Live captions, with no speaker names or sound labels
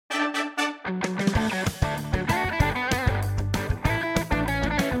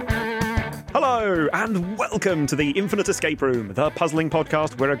Hello, and welcome to the Infinite Escape Room, the puzzling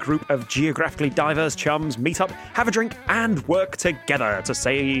podcast where a group of geographically diverse chums meet up, have a drink, and work together to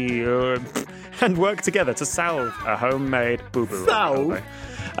solve a homemade boo-boo.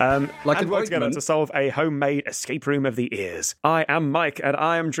 To solve a homemade escape room of the ears. I am Mike, and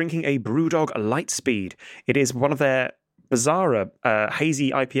I am drinking a Brewdog Lightspeed. It is one of their bizarre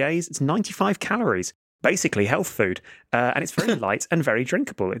hazy IPAs. It's 95 calories. Basically health food, and it's very light and very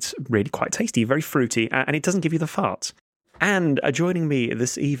drinkable. It's really quite tasty, very fruity, and it doesn't give you the farts. And joining me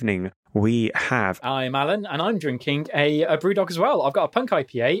this evening, we have... I'm Alan, and I'm drinking a Brewdog as well. I've got a Punk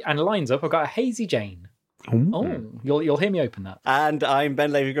IPA, and lines up, I've got a Hazy Jane. Ooh. Oh, you'll hear me open that. And I'm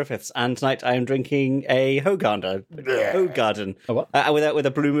Ben Levy Griffiths, and tonight I am drinking a Hoegaarden. A what? With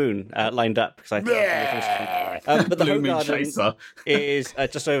a Blue Moon lined up because I think but the Hoegaarden is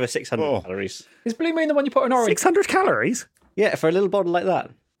just over 600 calories. Is Blue Moon the one you put on orange? 600 calories? Yeah, for a little bottle like that.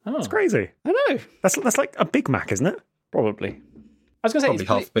 Oh. That's crazy. I know. That's like a Big Mac, isn't it? Probably. I was going to say,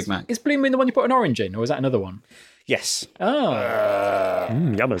 half Big Mac. Is Blue Moon the one you put an orange in, or is that another one? Yes. Oh.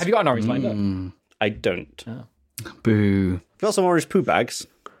 Yummers. Have you got an orange lined up? I don't. Oh. Boo. Got some orange poo bags.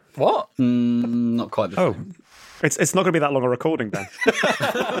 What? Not quite the same. It's not going to be that long a recording, then.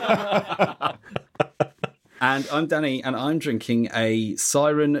 And I'm Danny, and I'm drinking a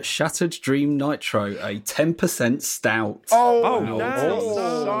Siren Shattered Dream Nitro, a 10% stout.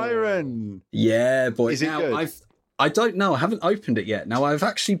 Siren. Yeah, boy. Is it good? I don't know. I haven't opened it yet. Now, I've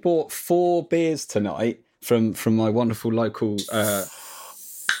actually bought 4 beers tonight from my wonderful local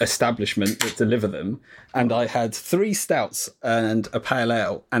establishment that deliver them, and I had 3 stouts and a pale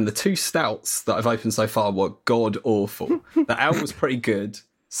ale, and the 2 stouts that I've opened so far were god awful. The ale was pretty good,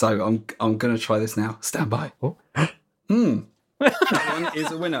 so I'm going to try this now. Stand by. That one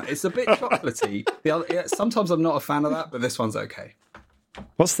is a winner. It's a bit chocolatey. Sometimes I'm not a fan of that, but this one's okay.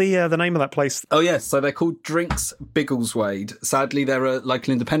 What's the name of that place? Oh, yes. So they're called Drinks Biggleswade. Sadly, they're a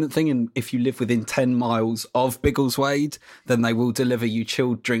local independent thing, and if you live within 10 miles of Biggleswade, then they will deliver you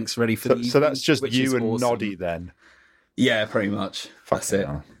chilled drinks ready for the evening. So that's just which you is and awesome. Noddy then? Yeah, pretty much. That's it.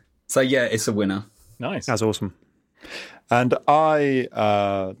 So, yeah, it's a winner. Nice. That's awesome. And I,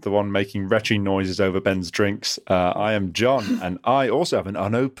 the one making retching noises over Ben's drinks, I am John, and I also have an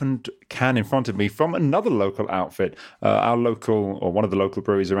unopened can in front of me from another local outfit. Our local, or one of the local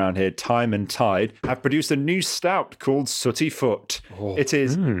breweries around here, Time and Tide, have produced a new stout called Sooty Foot. It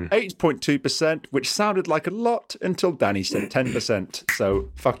is 8.2%, which sounded like a lot until Danny said 10%.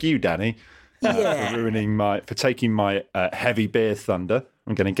 So fuck you, Danny, for taking my heavy beer thunder.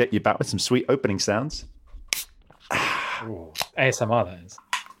 I'm going to get you back with some sweet opening sounds. Ooh. ASMR, that is.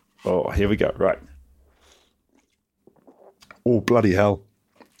 Oh, here we go. Right. Oh, bloody hell.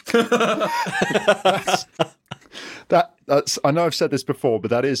 That's I know I've said this before,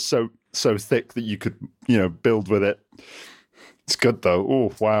 but that is so thick that you could, build with it. It's good though.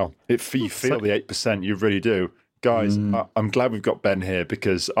 Oh, wow. You feel the 8%, you really do. Guys, I'm glad we've got Ben here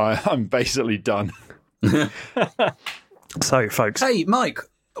because I'm basically done. So, folks. Hey, Mike,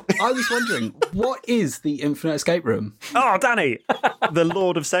 I was wondering, what is the Infinite Escape Room? Oh, Danny, the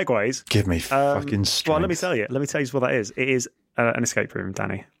Lord of Segways. Give me fucking strength. Well, let me tell you what that is. It is an escape room,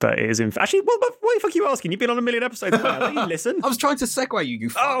 Danny. But it is actually, why the fuck are you asking? You've been on a million episodes now. Don't you listen? I was trying to segue you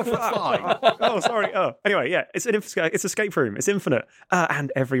fuck. Sorry. Oh, anyway, yeah, it's an escape room. It's infinite.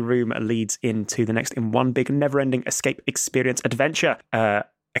 And every room leads into the next in one big, never-ending escape experience adventure.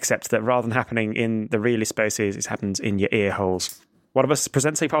 Except that rather than happening in the real spaces, it happens in your ear holes. One of us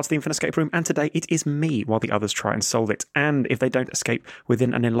presents a part of the Infinite Escape Room, and today it is me, while the others try and solve it. And if they don't escape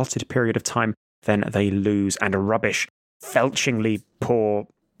within an allotted period of time, then they lose, and rubbish, felchingly poor,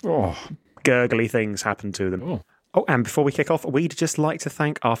 gurgly things happen to them. Oh, and before we kick off, we'd just like to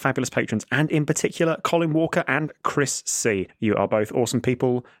thank our fabulous patrons, and in particular, Colin Walker and Chris C. You are both awesome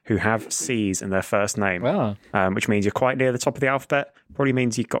people who have C's in their first name, which means you're quite near the top of the alphabet. Probably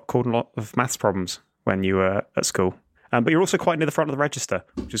means you got called a lot of maths problems when you were at school. But you're also quite near the front of the register,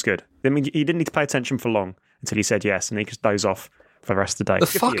 which is good. I mean, you didn't need to pay attention for long until he said yes, and he could doze off for the rest of the day. The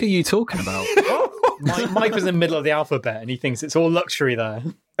fuck are you talking about? Mike was in the middle of the alphabet, and he thinks it's all luxury there.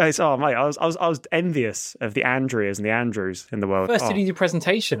 Mate, I was envious of the Andreas and the Andrews in the world. First did he do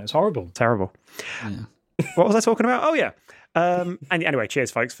presentation? It was horrible. Terrible. Yeah. What was I talking about? Oh, yeah. And anyway,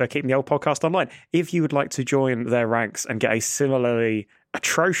 cheers, folks, for keeping the old podcast online. If you would like to join their ranks and get a similarly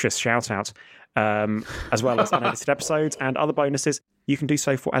atrocious shout-out, as well as unedited episodes and other bonuses, you can do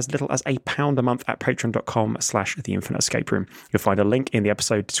so for as little as £1 a month at patreon.com/The Infinite Escape Room. You'll find a link in the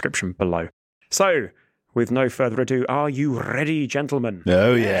episode description below. So, with no further ado, are you ready, gentlemen?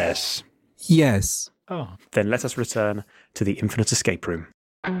 Oh, yes. Yes. Oh. Then let us return to the Infinite Escape Room.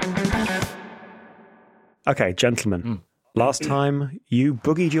 Okay, gentlemen. Last time, you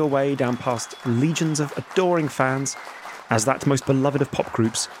boogied your way down past legions of adoring fans as that most beloved of pop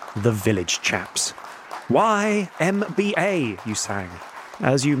groups, the Village Chaps. YMBA, you sang,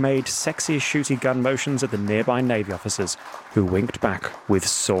 as you made sexy shooty gun motions at the nearby Navy officers, who winked back with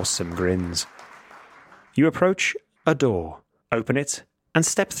saucesome grins. You approach a door, open it, and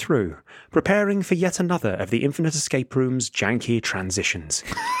step through, preparing for yet another of the Infinite Escape Room's janky transitions.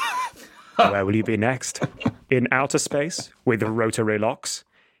 Where will you be next? In outer space, with rotary locks?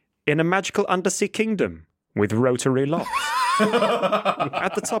 In a magical undersea kingdom, with rotary locks?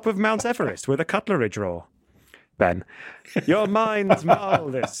 At the top of Mount Everest, with a cutlery drawer? Ben, your minds marvel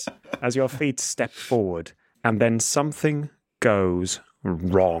this as your feet step forward, and then something goes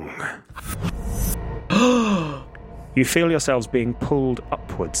wrong. You feel yourselves being pulled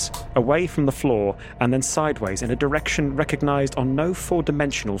upwards, away from the floor, and then sideways in a direction recognized on no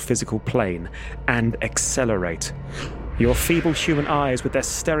four-dimensional physical plane, and accelerate. Your feeble human eyes, with their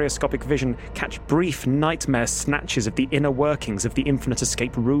stereoscopic vision, catch brief nightmare snatches of the inner workings of the Infinite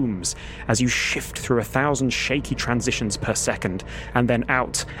Escape Rooms as you shift through 1,000 shaky transitions per second, and then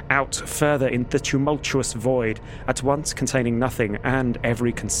out, further in the tumultuous void, at once containing nothing and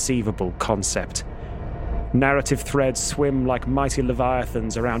every conceivable concept. Narrative threads swim like mighty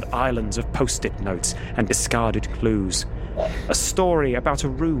leviathans around islands of post-it notes and discarded clues. A story about a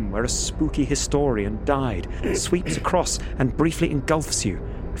room where a spooky historian died sweeps across and briefly engulfs you,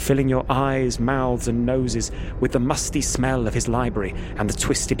 filling your eyes, mouths, and noses with the musty smell of his library and the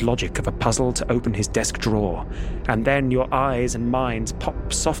twisted logic of a puzzle to open his desk drawer. And then your eyes and minds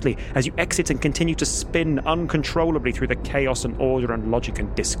pop softly as you exit and continue to spin uncontrollably through the chaos and order and logic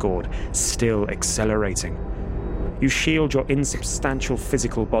and discord, still accelerating. You shield your insubstantial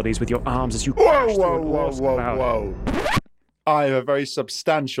physical bodies with your arms as you crash through an awesome cloud. I have a very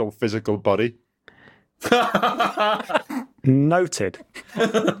substantial physical body. Noted.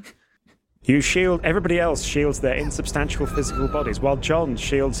 Everybody else shields their insubstantial physical bodies, while John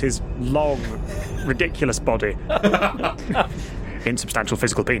shields his long, ridiculous body. Insubstantial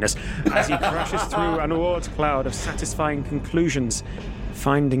physical penis, as he crashes through an awards cloud of satisfying conclusions,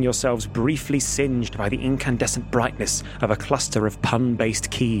 finding yourselves briefly singed by the incandescent brightness of a cluster of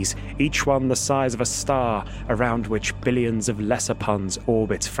pun-based keys, each one the size of a star, around which billions of lesser puns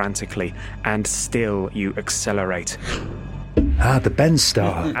orbit frantically, and still you accelerate. The Ben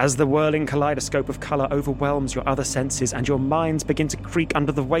Star. As the whirling kaleidoscope of colour overwhelms your other senses and your minds begin to creak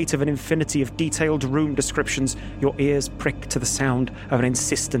under the weight of an infinity of detailed room descriptions, your ears prick to the sound of an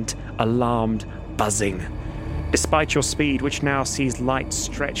insistent, alarmed buzzing. Despite your speed, which now sees light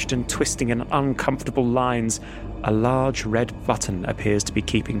stretched and twisting in uncomfortable lines, a large red button appears to be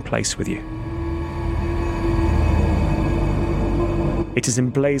keeping place with you. It is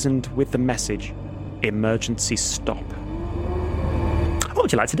emblazoned with the message, "Emergency Stop." What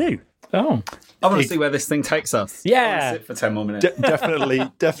would you like to do? Oh. I want to see where this thing takes us. Yeah. I want to sit for 10 more minutes.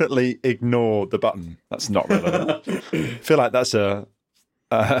 Definitely ignore the button. That's not relevant. I feel like that's a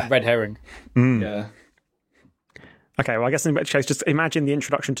red herring. Yeah. Okay, well, I guess in that case, just imagine the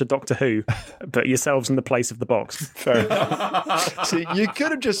introduction to Doctor Who, but yourselves in the place of the box. fair enough. See, you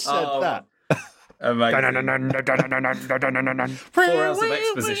could have just said that. Amazing. 4 hours of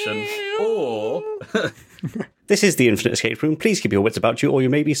exposition. Or... This is the Infinite Escape Room. Please keep your wits about you, or you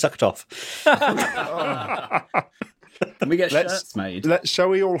may be sucked off. Can we get shirts made? Shall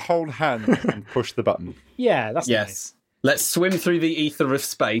we all hold hands and push the button? Yeah, that's Yes. nice. Let's swim through the ether of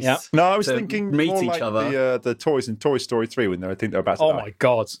space. Yep. No, I was to thinking meet more each like other. the toys in Toy Story 3 when I think they're about to Oh die. my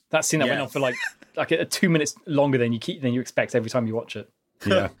god, that scene that went Yes. on for like 2 minutes longer than you expect every time you watch it.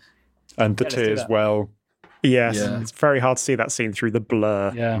 Yeah. And the Yeah, let's do tears that. well. Yes, Yeah. It's very hard to see that scene through the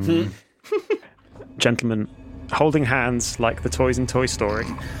blur. Yeah. Gentlemen, holding hands like the toys in Toy Story.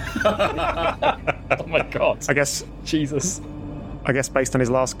 Oh my god. I guess Jesus. based on his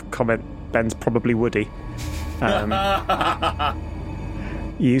last comment, Ben's probably Woody.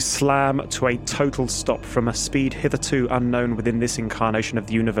 You slam to a total stop from a speed hitherto unknown within this incarnation of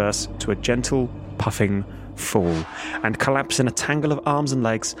the universe to a gentle, puffing fall, and collapse in a tangle of arms and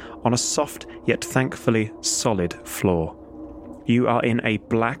legs on a soft yet thankfully solid floor. You are in a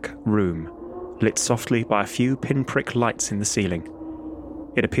black room, lit softly by a few pinprick lights in the ceiling.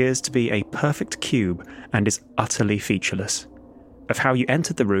 It appears to be a perfect cube and is utterly featureless. Of how you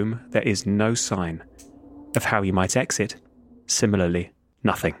entered the room, there is no sign. Of how you might exit, similarly,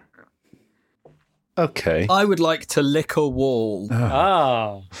 nothing. Okay. I would like to lick a wall.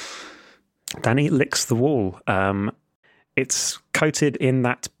 Ah. Danny licks the wall. It's coated in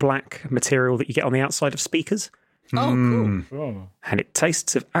that black material that you get on the outside of speakers, Oh, cool. Oh. and it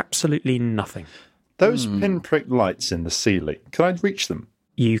tastes of absolutely nothing. Those pinprick lights in the ceiling, can I reach them?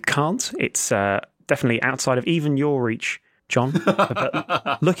 You can't. It's definitely outside of even your reach, John.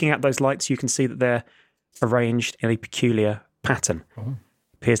 But looking at those lights, you can see that they're arranged in a peculiar pattern.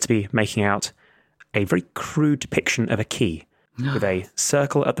 Appears to be making out a very crude depiction of a key with a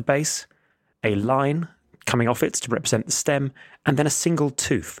circle at the base, a line coming off it to represent the stem, and then a single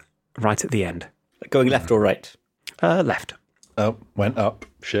tooth right at the end. Going left or right? Left. Oh, went up.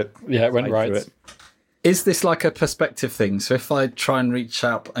 Shit. Yeah, it went Right right. through it. Is this like a perspective thing? So if I try and reach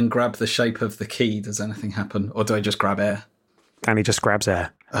up and grab the shape of the key, does anything happen? Or do I just grab air? And he just grabs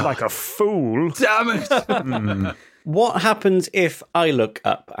air. Like a fool. Damn it! What happens if I look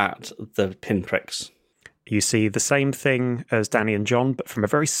up at the pinpricks? You see the same thing as Danny and John, but from a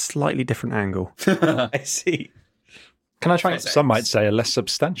very slightly different angle. I see. Can I try and... Some might say a less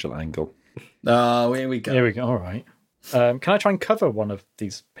substantial angle. Oh, here we go. Here we go. All right. Can I try and cover one of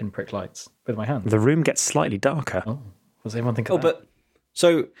these pinprick lights with my hand? The room gets slightly darker. Oh, does anyone think of Oh, that? but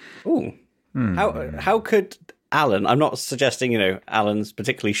so, how could Alan? I'm not suggesting Alan's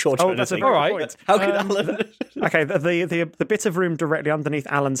particularly short. Oh, or that's a anything, very All right. good point. How could Alan? Okay, the bit of room directly underneath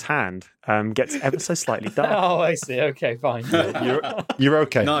Alan's hand gets ever so slightly dark. Oh, I see. Okay, fine. You're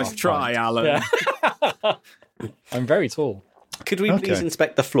okay. Nice Mark, try, right. Alan. Yeah. I'm very tall. Could we please Okay.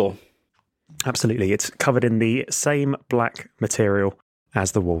 inspect the floor? Absolutely, it's covered in the same black material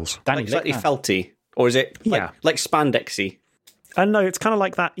as the walls. Danny, Like slightly lick that. felty, or is it Yeah. like spandexy? And no, it's kind of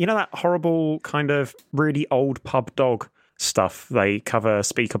like that. You know that horrible kind of really old pub dog stuff they cover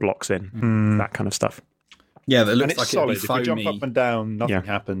speaker blocks in? That kind of stuff. Yeah, that And looks it's like solid. it'd If be we jump foamy. up and down, nothing Yeah.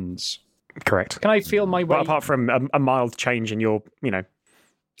 happens. Correct. Can I feel my way? Well, apart from a mild change in your,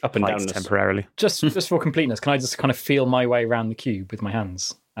 Up and height down. temporarily. just for completeness, can I just kind of feel my way around the cube with my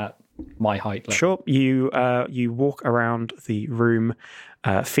hands at my height level? Sure. You walk around the room,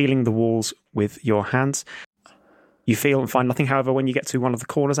 feeling the walls with your hands. You feel and find nothing. However, when you get to one of the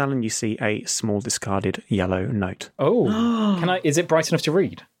corners, Alan, you see a small discarded yellow note. Oh, can I? Is it bright enough to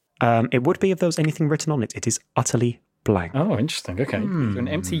read? It would be if there was anything written on it. It is utterly blank. Oh, interesting. Okay, so an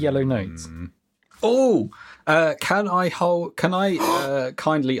empty yellow note. Oh, can I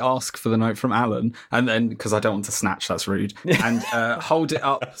kindly ask for the note from Alan, and then because I don't want to snatch, that's rude, and hold it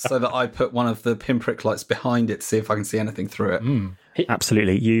up so that I put one of the pinprick lights behind it to see if I can see anything through it.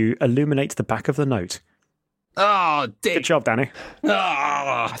 Absolutely. You illuminate the back of the note. Oh, Good dick! job, Danny.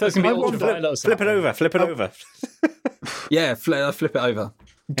 Ah. I thought it was going to be ultraviolet or Flip it something. over. Flip it over. Yeah, flip it over.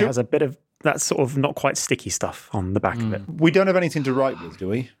 It has a bit of that sort of not quite sticky stuff on the back of it. We don't have anything to write with, do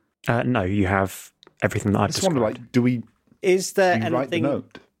we? No, you have everything that I've I just wonder, described. do we Is there write the anything?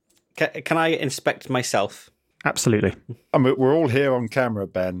 note? Can I inspect myself? Absolutely. I mean, we're all here on camera,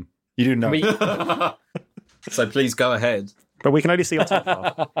 Ben. You do know. We- So please go ahead. But we can only see your top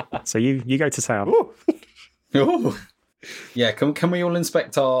half. So you go to town. Ooh. Yeah, can we all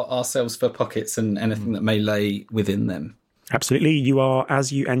inspect ourselves for pockets and anything that may lay within them? Absolutely. You are,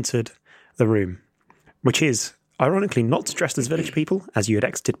 as you entered the room, which is, ironically, not dressed as village people, as you had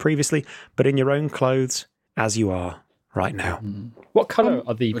exited previously, but in your own clothes, as you are right now. What colour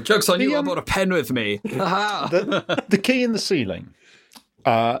are the? Joke's on you, I brought a pen with me. The key in the ceiling.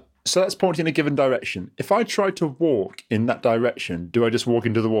 So that's pointing in a given direction. If I try to walk in that direction, do I just walk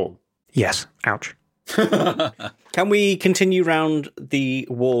into the wall? Yes. Ouch. Can we continue round the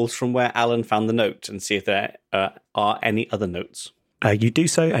walls from where Alan found the note and see if there are any other notes? You do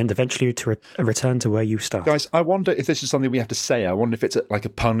so, and eventually to return to where you start. Guys, I wonder if this is something we have to say. I wonder if it's like a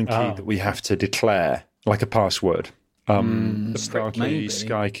pun key that we have to declare, like a password. Star key, maybe.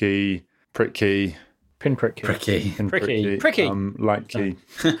 sky key, prick key, Pinprick key. Pricky. and Pricky. prick key, Pricky. light key.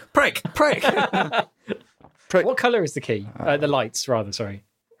 Prick! What colour is the key? The lights, rather. Sorry.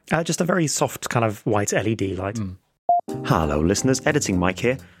 Just a very soft kind of white LED light. Hello, listeners. Editing Mike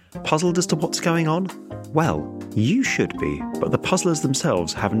here. Puzzled as to what's going on? Well, you should be, but the puzzlers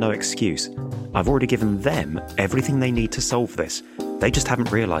themselves have no excuse. I've already given them everything they need to solve this. They just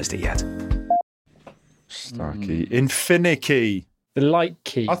haven't realised it yet. Star key, infinity. The light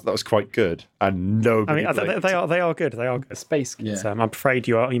key. I thought that was quite good, and I nobody. mean, they are good. They are good. The space key. Yeah. I'm afraid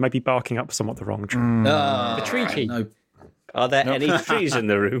you may be barking up somewhat the wrong tree. The tree key. No. Are there any trees in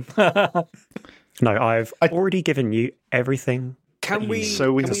the room? No, I've already given you everything Can we?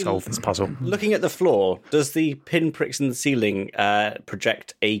 So we to solve this puzzle. Looking at the floor, does the pinpricks in the ceiling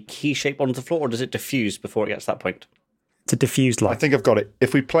project a key shape onto the floor, or does it diffuse before it gets to that point? It's a diffused I light. think I've got it.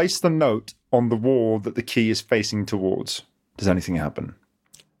 If we place the note on the wall that the key is facing towards, does anything happen?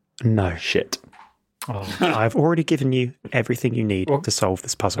 No. Shit. I've already given you everything you need to solve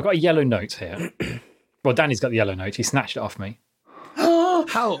this puzzle. I've got a yellow note here. Well, Danny's got the yellow note. He snatched it off me.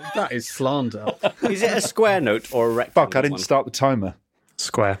 How? That is slander. Is it a square note or a rectangle? Fuck, I didn't start the timer.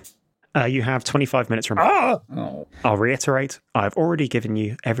 Square. You have 25 minutes remaining. Oh. I'll reiterate, I've already given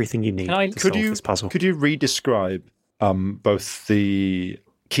you everything you need to solve this puzzle. Could you re-describe both the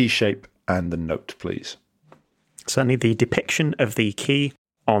key shape and the note, please? Certainly the depiction of the key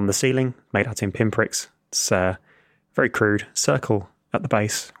on the ceiling, made out in pinpricks. It's very crude. Circle at the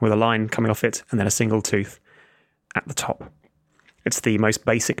base with a line coming off it and then a single tooth at the top. It's the most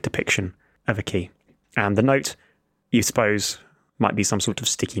basic depiction of a key. And the note, you suppose, might be some sort of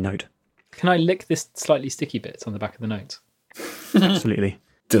sticky note. Can I lick this slightly sticky bit on the back of the note? Absolutely.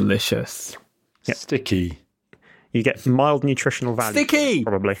 Delicious. Yep. Sticky. You get mild nutritional value. Sticky!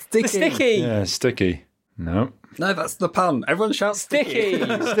 Probably. The sticky! Yeah, sticky. No. No, that's the pun. Everyone shouts sticky.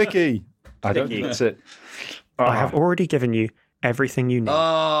 Sticky. I don't think that's it. I have already given you everything you need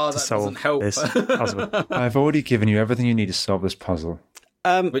Oh, to that solve doesn't help. this puzzle. I've already given you everything you need to solve this puzzle.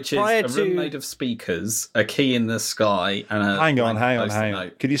 Which is prior a room made of speakers, a key in the sky, and a Hang on. Post-it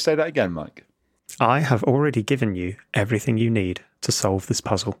note. Could you say that again, Mike? I have already given you everything you need to solve this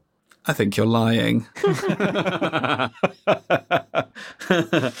puzzle. I think you're lying.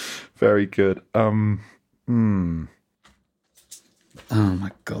 Very good. Oh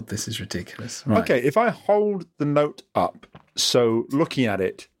my god, this is ridiculous. Right. Okay, if I hold the note up, so looking at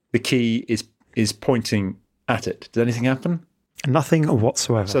it, the key is pointing at it. Does anything happen? Nothing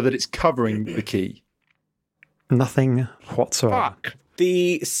whatsoever. So that it's covering the key. Nothing whatsoever. Fuck.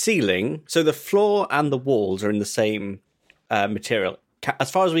 The ceiling, so the floor and the walls are in the same material.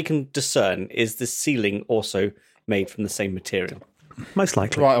 As far as we can discern, is the ceiling also made from the same material? Most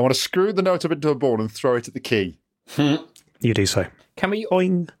likely. Right, I want to screw the note up into a ball and throw it at the key. You do so. Can we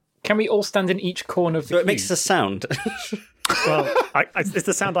Boing. all stand in each corner of the So it cube? makes a sound. Well, it's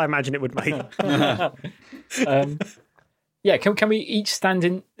the sound I imagine it would make. Yeah, can we each stand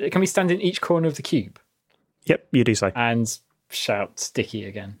in? Can we stand in each corner of the cube Yep, you do so. and shout "sticky"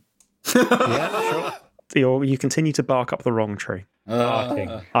 again? Yeah, sure. You continue to bark up the wrong tree.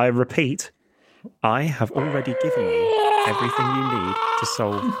 Barking. I repeat, I have already given you everything you need to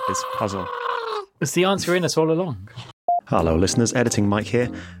solve this puzzle. Was the answer in us all along? Hello, listeners. Editing Mike here.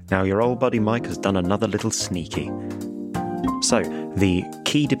 Now, your old buddy Mike has done another little sneaky. So, the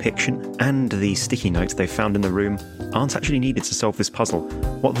key depiction and the sticky notes they found in the room aren't actually needed to solve this puzzle.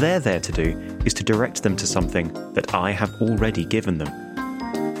 What they're there to do is to direct them to something that I have already given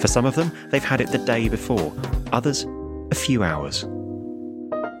them. For some of them, they've had it the day before, others, a few hours.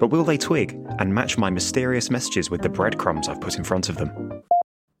 But will they twig and match my mysterious messages with the breadcrumbs I've put in front of them?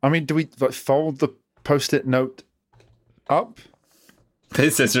 I mean, do we fold the post-it note up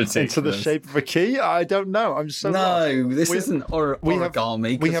This is ridiculous. into the shape of a key? I don't know. I'm so lost. No, this isn't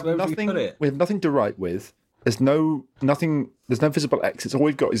origami. We have nothing. We have nothing to write with. There's no visible exits. All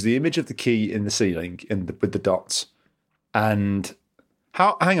we've got is the image of the key in the ceiling with the dots. And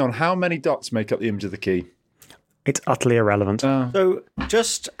hang on, how many dots make up the image of the key? It's utterly irrelevant. So,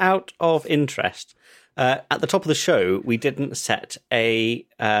 just out of interest, at the top of the show, we didn't set a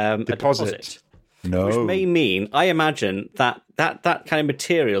deposit. No. Which may mean, I imagine, that kind of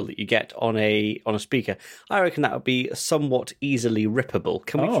material that you get on a speaker, I reckon that would be somewhat easily rippable.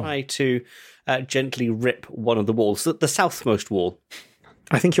 Can we try to gently rip one of the walls, the southmost wall?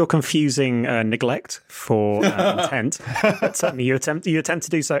 I think you're confusing neglect for intent, but certainly you attempt to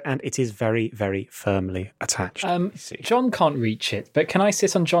do so, and it is very, very firmly attached. John can't reach it, but can I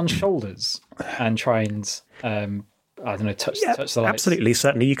sit on John's shoulders and try and I don't know, touch the lights? Absolutely,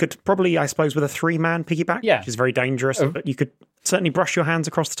 certainly. You could probably, I suppose, with a 3-man piggyback, which is very dangerous, but you could certainly brush your hands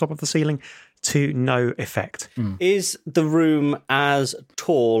across the top of the ceiling to no effect. Is the room as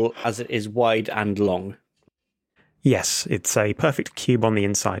tall as it is wide and long? Yes, it's a perfect cube on the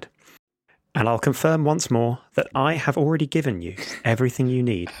inside. And I'll confirm once more that I have already given you everything you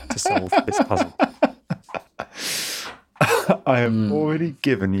need to solve this puzzle. I have already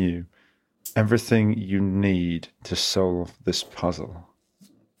given you everything you need to solve this puzzle.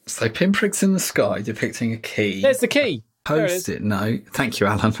 So pinpricks in the sky depicting a key. There's the key. Post-it note. Thank you,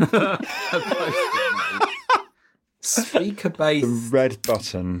 Alan. Speaker The base. red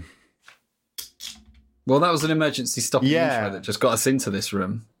button. Well, that was an emergency stopping Yeah. intro that just got us into this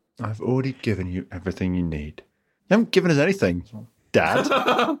room. I've already given you everything you need. You haven't given us anything, Dad.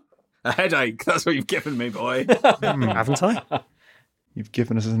 A headache. That's what you've given me, boy. Haven't I? You've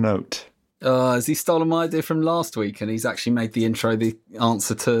given us a note. Has he stolen my idea from last week and he's actually made the intro the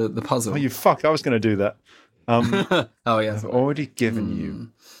answer to the puzzle? Oh, you fuck. I was going to do that. Oh, yeah. I've already given you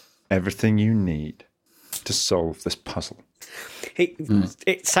everything you need to solve this puzzle.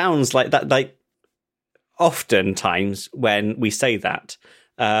 It sounds like that. Like oftentimes when we say that,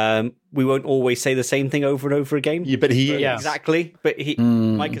 we won't always say the same thing over and over again. Yeah, but he is. Exactly. But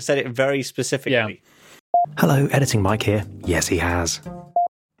Mike has said it very specifically. Yeah. Hello, editing Mike here. Yes, he has.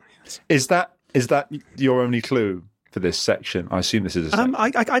 Is that your only clue for this section? I assume this is a section.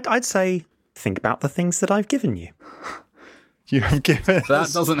 I'd say think about the things that I've given you. You have given That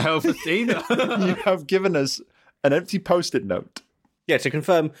us, doesn't help us either. you have given us an empty post-it note. Yeah, to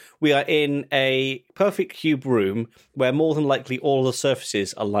confirm, we are in a perfect cube room where more than likely all the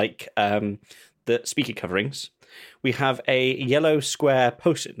surfaces are like the speaker coverings. We have a yellow square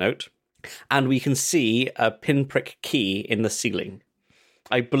post-it note, and we can see a pinprick key in the ceiling.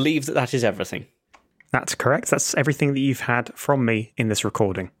 I believe that is everything. That's correct. That's everything that you've had from me in this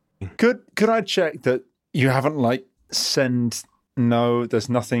recording. Could I check that you haven't No, there's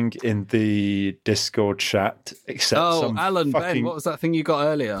nothing in the Discord chat except some Alan, fucking... Ben, what was that thing you got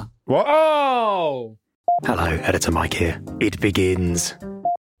earlier? What? Oh! Hello, editor Mike here. It begins.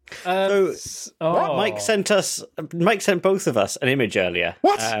 Mike sent both of us an image earlier.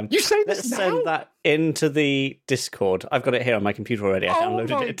 What? You say this Let's now? send that into the Discord. I've got it here on my computer already. I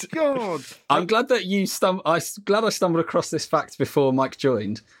downloaded it. God. I'm glad that I stumbled across this fact before Mike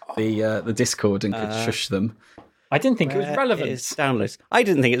joined the Discord and could shush them. I didn't think it was relevant. It's downloads. I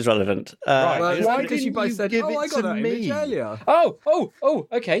didn't think it was relevant. Well, Why because you didn't both you said, give "Oh, it I got to that image me?" earlier." Oh,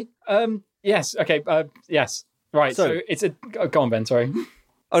 okay. Yes, okay. Yes, right. So it's a. Go on, Ben. Sorry.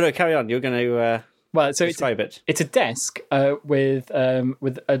 Oh no, carry on. You're going to Well, so describe it. It's a desk with a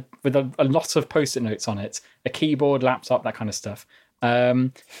lot of post-it notes on it, a keyboard, laptop, that kind of stuff.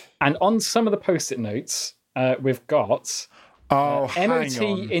 And on some of the post-it notes, we've got MOT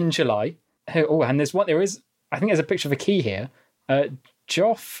in July. Oh, and there's one. I think there's a picture of a key here.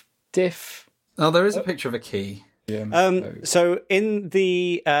 Joff Diff. Oh, there is a picture of a key. So in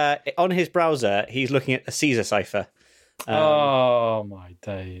the on his browser, he's looking at a Caesar cipher. Oh my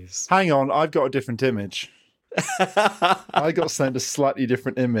days! Hang on, I've got a different image. I got sent a slightly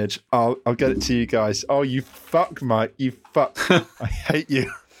different image. I'll get it to you guys. Oh, you fuck, Mike. You fuck. I hate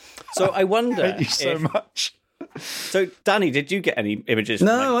you. So I wonder. I hate you so much. So, Danny, did you get any images? From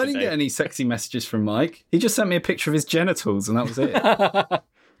No, Mike I didn't get any sexy messages from Mike. He just sent me a picture of his genitals, and that was it.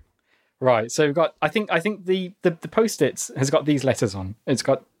 Right. So we've got. I think the post-its has got these letters on. It's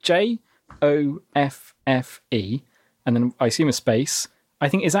got JOFFE, and then I assume a space. I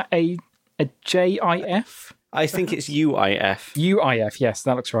think is that a JIF? I think it's UIF. UIF. Yes,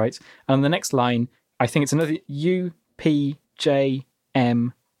 that looks right. And on the next line, I think it's another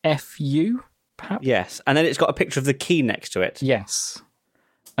UPJMFU. Perhaps? Yes, and then it's got a picture of the key next to it. Yes.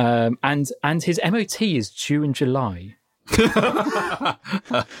 And his MOT is due in July.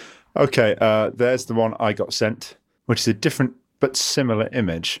 Okay, there's the one I got sent, which is a different but similar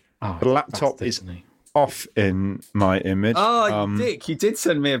image. Oh, the laptop is off in my image. Oh, you dick! You did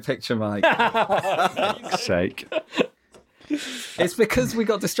send me a picture, Mike. For fuck's sake. It's because we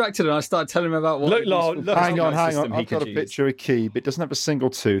got distracted and I started telling him about what. Look, Hang on. I've got a picture of a key, but it doesn't have a single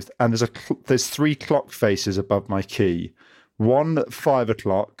tooth, and there's 3 clock faces above my key. One at 5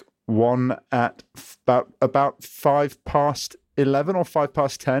 o'clock, one at about 11 or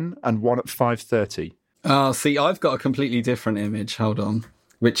 10, and one at 5:30. Oh, see, I've got a completely different image. Hold on,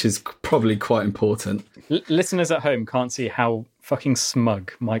 which is probably quite important. Listeners at home can't see how fucking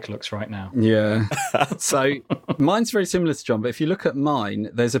smug Mike looks right now. Yeah. So mine's very similar to John, but if you look at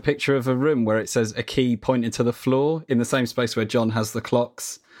mine, there's a picture of a room where it says a key pointed to the floor in the same space where John has the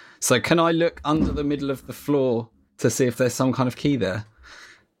clocks. So can I look under the middle of the floor to see if there's some kind of key there?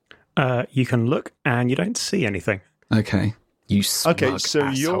 You can look and you don't see anything. Okay. You smug Okay, so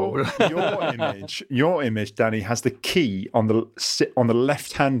asshole. your image, Danny, has the key on the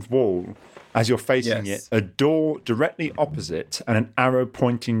left-hand wall as you're facing Yes. it, a door directly opposite, and an arrow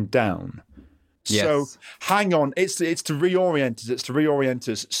pointing down. Yes. So, hang on, it's to reorient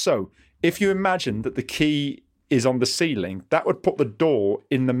us. So, if you imagine that the key is on the ceiling, that would put the door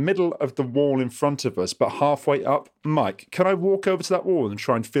in the middle of the wall in front of us, but halfway up. Mike, can I walk over to that wall and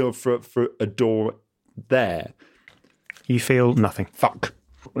try and feel for a door there? You feel nothing. Fuck.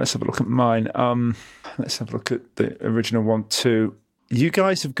 Let's have a look at mine. Let's have a look at the original one too. You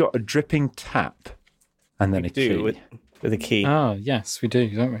guys have got a dripping tap and then a key. With a key. Oh, yes, we do,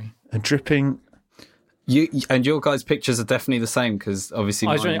 don't we? A dripping... And your guys' pictures are definitely the same because obviously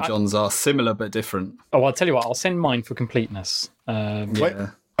mine and John's are similar but different. Oh, I'll tell you what, I'll send mine for completeness. Wait.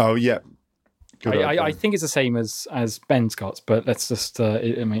 Oh, yeah. I think it's the same as Ben's got, but let's just,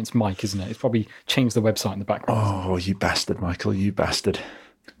 it's Mike, isn't it? It's probably changed the website in the background. Oh, you bastard, Michael, you bastard.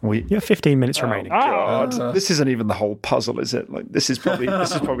 You have 15 minutes remaining. God, this isn't even the whole puzzle, is it? Like this is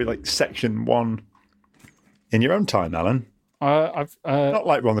probably like section 1 in your own time, Alan. I've Not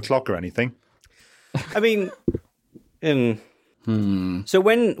like we're on the clock or anything. I mean, so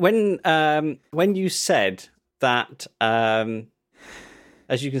when you said that,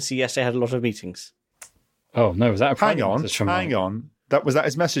 as you can see, yesterday I had a lot of meetings. Oh no, was that a Hang on. Was that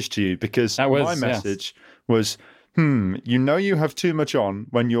his message to you? Because my message was, you have too much on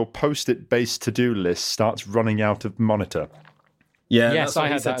when your post-it based to-do list starts running out of monitor. Yeah, yes, that's what I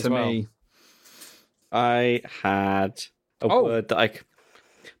he had said that as to well. me. I had a word that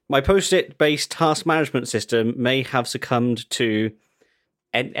my post-it based task management system may have succumbed to.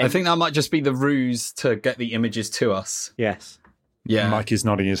 I think that might just be the ruse to get the images to us. Yes. Yeah. Mike is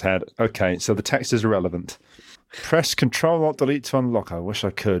nodding his head. Okay, so the text is irrelevant. Press Control-Alt-Delete to unlock. I wish I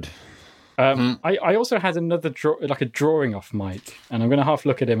could. I also had another drawing off Mike, and I'm going to half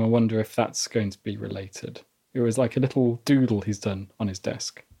look at him and wonder if that's going to be related. It was like a little doodle he's done on his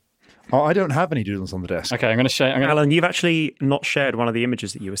desk. Oh, I don't have any doodles on the desk. Okay, I'm going to share. Alan, you've actually not shared one of the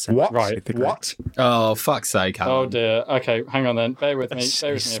images that you were sent. What? Right. What? Oh, fuck's sake, Alan. Oh dear. Okay, hang on then. Bear with me.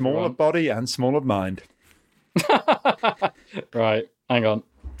 A smaller body and smaller mind. Right, hang on.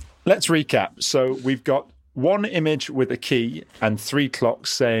 Let's recap. So we've got one image with a key and 3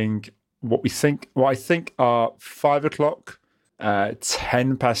 clocks saying what I think are 5 o'clock,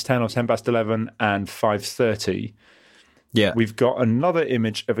 10 past 10 or 10 past 11 and 5:30. Yeah. We've got another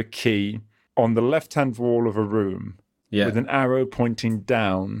image of a key on the left-hand wall of a room with an arrow pointing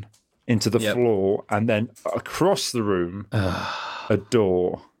down into the floor, and then across the room, a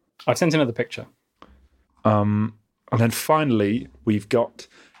door. I've sent another picture. And then finally, we've got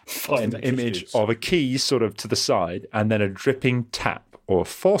an image of a key sort of to the side, and then a dripping tap or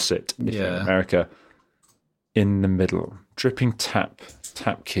faucet, if you're in America, in the middle. Dripping tap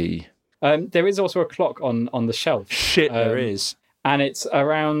key. There is also a clock on the shelf. Shit, there is. And it's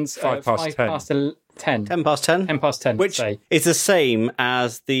around 5 past 10. 10. 10 past 10? 10 past 10, which is the same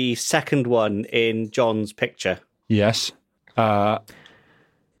as the second one in John's picture. Yes.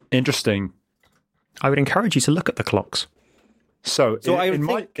 Interesting. I would encourage you to look at the clocks. So in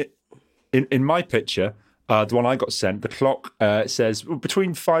my picture, the one I got sent, the clock says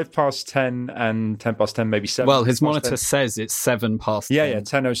between 5 past 10 and 10 past 10, maybe 7. Well, his monitor says it's 7 past 10. Yeah,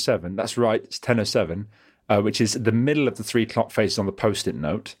 10:07. That's right. It's 10:07, which is the middle of the 3 clock faces on the post-it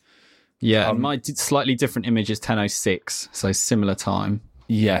note. Yeah, and my slightly different image is 10:06, so similar time.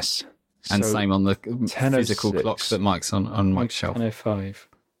 Yes. And same on the physical clocks that Mike's on Mike's shelf. 10:05.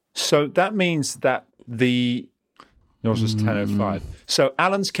 So that means that yours was 10:05. So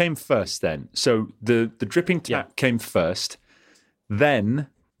Alan's came first then. So the dripping tap came first, then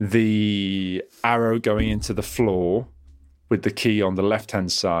the arrow going into the floor with the key on the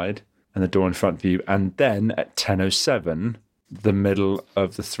left-hand side and the door in front of you, and then at 10:07, the middle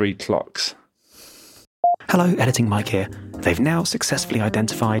of the 3 clocks. Hello, Editing Mike here. They've now successfully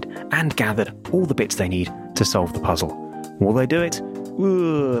identified and gathered all the bits they need to solve the puzzle. Will they do it?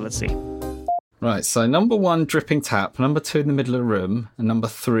 Let's see. Right, so number 1, dripping tap. Number 2, in the middle of the room. And number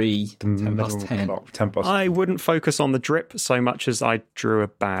 3, 10 past 10. Clock, 10 past. I wouldn't focus on the drip so much as I drew a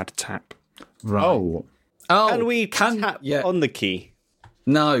bad tap. Right. Oh. Can we tap on the key?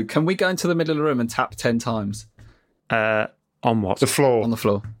 No, can we go into the middle of the room and tap 10 times? On what? The floor. On the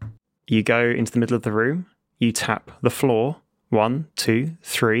floor. You go into the middle of the room, you tap the floor, 1, 2,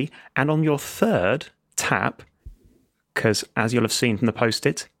 3, and on your third tap, because as you'll have seen from the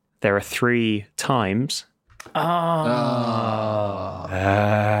post-it, there are 3 times.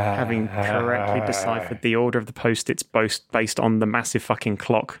 Having correctly deciphered the order of the post-its based on the massive fucking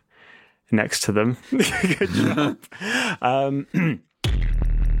clock next to them. Good job.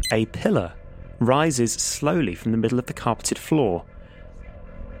 A pillar rises slowly from the middle of the carpeted floor.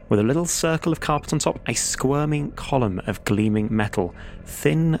 With a little circle of carpet on top, a squirming column of gleaming metal.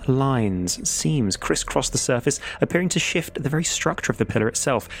 Thin lines, seams crisscross the surface, appearing to shift the very structure of the pillar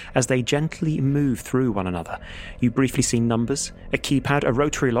itself as they gently move through one another. You briefly see numbers, a keypad, a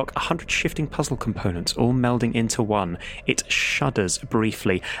rotary lock, 100 shifting puzzle components, all melding into one. It shudders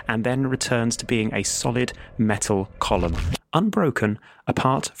briefly and then returns to being a solid metal column, unbroken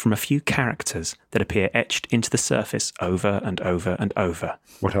apart from a few characters that appear etched into the surface over and over and over.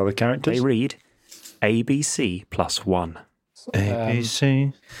 What are the characters? They read ABC plus 1.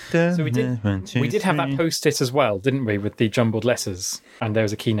 ABC. So we did have that post-it as well, didn't we, with the jumbled letters, and there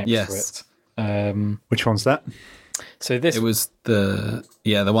was a key next to it. Which one's that? So this It was the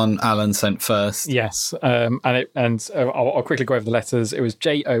one Alan sent first. yes, I'll quickly go over the letters. It was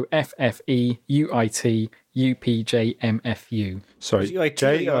JOFFEUITUPJMFU. Sorry,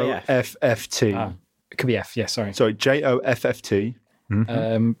 JOFFT. It could be F. Yeah, sorry. Sorry, JOFFT.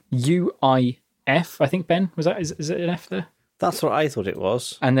 UIF. I think Ben was that. Is it an F there? That's what I thought it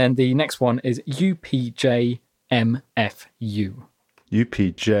was. And then the next one is UPJMFU.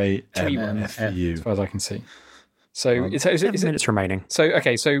 UPJMFU. As far as I can see. So it's 7 minutes remaining. So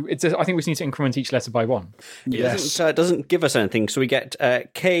okay, so I think we just need to increment each letter by 1. Yes. It doesn't give us anything. So we get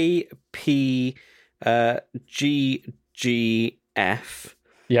K, P, G, G, F.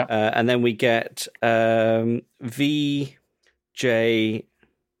 Yeah. And then we get V, J,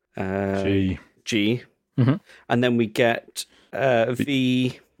 G. Mhm. And then we get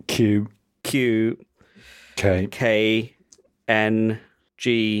V, Q, Q, K. K, N,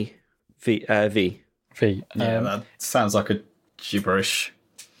 G, V. V. That sounds like a gibberish.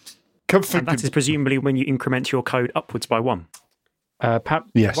 And that is presumably when you increment your code upwards by 1.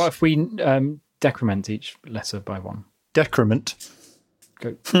 Yes. What if we decrement each letter by 1? Decrement. Go.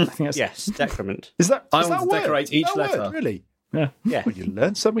 I think that's Yes, decrement. Is that? I is want that to a word? decorate each Is that a word, letter. Really? yeah. Yeah. Well, you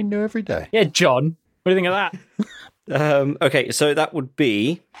learn something new every day. Yeah, John. What do you think of that? Okay, so that would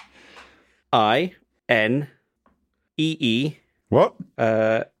be I, N, E, What? V.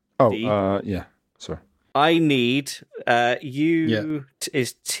 Yeah. Sorry. I need Yeah.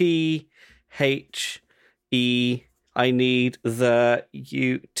 is T H E. I need the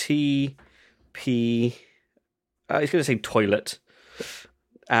U T P. I was going to say toilet.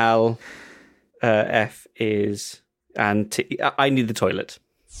 Al F is and T. I need the toilet.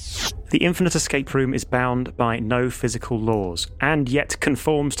 The infinite escape room is bound by no physical laws, and yet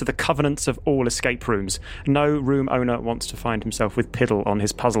conforms to the covenants of all escape rooms. No room owner wants to find himself with piddle on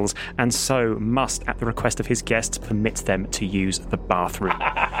his puzzles, and so must, at the request of his guests, permit them to use the bathroom.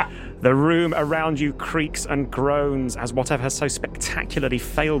 The room around you creaks and groans as whatever has so spectacularly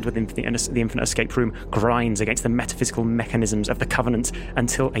failed within the infinite escape room grinds against the metaphysical mechanisms of the covenant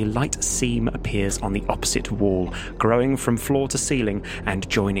until a light seam appears on the opposite wall, growing from floor to ceiling and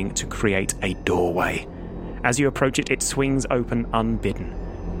joining to create a doorway. As you approach it, it swings open unbidden.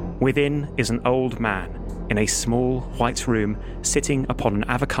 Within is an old man in a small white room sitting upon an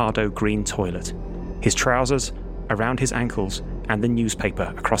avocado green toilet. His trousers around his ankles and the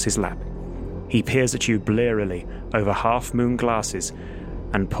newspaper across his lap. He peers at you blearily over half-moon glasses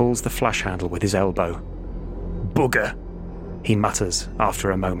and pulls the flash handle with his elbow. "Bugger," he mutters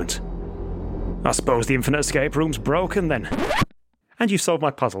after a moment. "I suppose the infinite escape room's broken then." And you've solved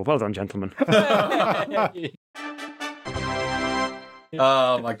my puzzle. Well done, gentlemen.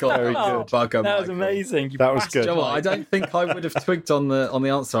 Oh my god, very good. Bugger, That was Michael. amazing. That was good. Do you know what? I don't think I would have twigged on the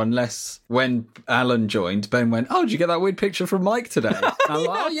answer unless when Alan joined, Ben went, "Oh, did you get that weird picture from Mike today?" And I'm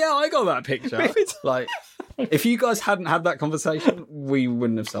like, "Oh yeah, I got that picture." Like, if you guys hadn't had that conversation, we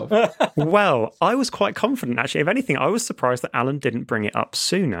wouldn't have solved it. Well, I was quite confident, actually. If anything, I was surprised that Alan didn't bring it up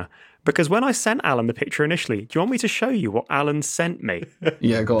sooner. Because when I sent Alan the picture initially, do you want me to show you what Alan sent me?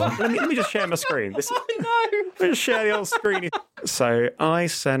 Yeah, go on. Let me just share my screen. Let me just share the old screen. So I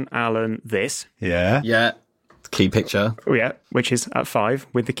sent Alan this. Yeah. Yeah, key picture. Oh, yeah, which is at 5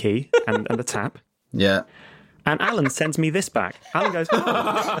 with the key and the tap. Yeah. And Alan sends me this back. Alan goes,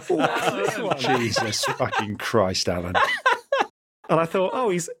 "Oh, this one." Jesus fucking Christ, Alan. And I thought, oh,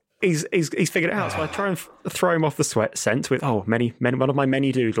 he's figured it out. So I try and throw him off the scent with one of my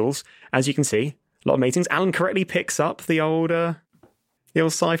many doodles. As you can see, a lot of meetings. Alan correctly picks up the old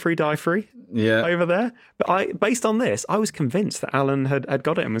sci-free die-free Yeah. over there. But based on this, I was convinced that Alan had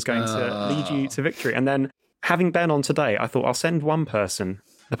got it and was going to lead you to victory. And then having Ben on today, I thought I'll send one person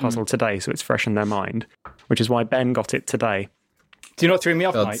the puzzle today so it's fresh in their mind, which is why Ben got it today. Do you know what threw me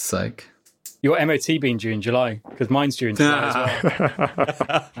off, Mike? God's sake. Your MOT being due in July, because mine's due in July as well.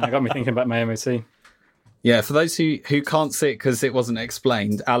 And it got me thinking about my MOT. Yeah, for those who can't see it because it wasn't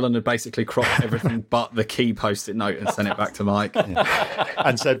explained, Alan had basically cropped everything but the key post-it note and sent it back to Mike.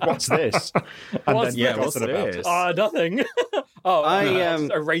 And said, "What's this?" And What's then what's forgotten about this? it. Nothing. I'll I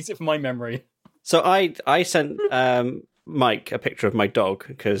just erase it from my memory. So I sent Mike a picture of my dog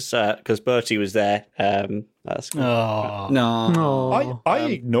because Bertie was there. That's cool. Oh. No. I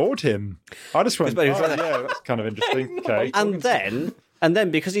ignored him. I just went, But he was "Oh, right there." yeah, that's kind of interesting. Okay. And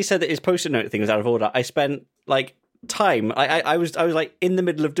then because he said that his post-it note thing was out of order, I spent like time. I was like in the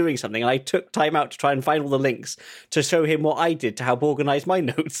middle of doing something, and I took time out to try and find all the links to show him what I did to help organise my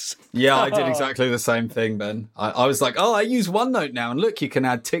notes. Yeah, I did exactly the same thing, Ben. I was like, I use OneNote now, and look, you can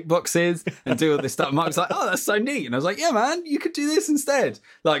add tick boxes and do all this stuff. Mike was like, that's so neat. And I was like, yeah, man, you could do this instead.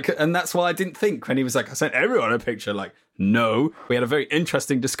 Like, and that's why I didn't think when he was like, I sent everyone a picture. Like, no, we had a very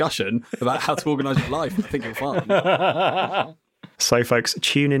interesting discussion about how to organise your life. I think you'll find. So, folks,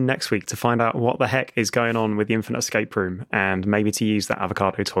 tune in next week to find out what the heck is going on with the Infinite Escape Room and maybe to use that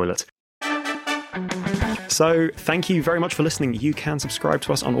avocado toilet. So, thank you very much for listening. You can subscribe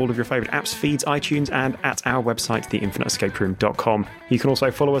to us on all of your favourite apps, feeds, iTunes, and at our website, theinfiniteescaperoom.com. You can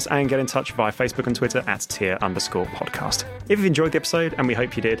also follow us and get in touch via Facebook and Twitter at tier_podcast. If you've enjoyed the episode, and we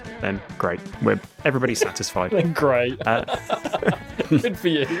hope you did, then great. Everybody's satisfied. Then great. Good for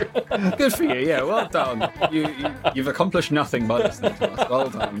you. Good for you, yeah, well done. You've accomplished nothing by listening to us. Well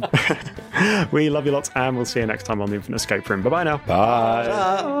done. We love you lots, and we'll see you next time on the Infinite Escape Room. Bye-bye now. Bye.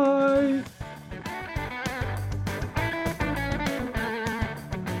 Bye.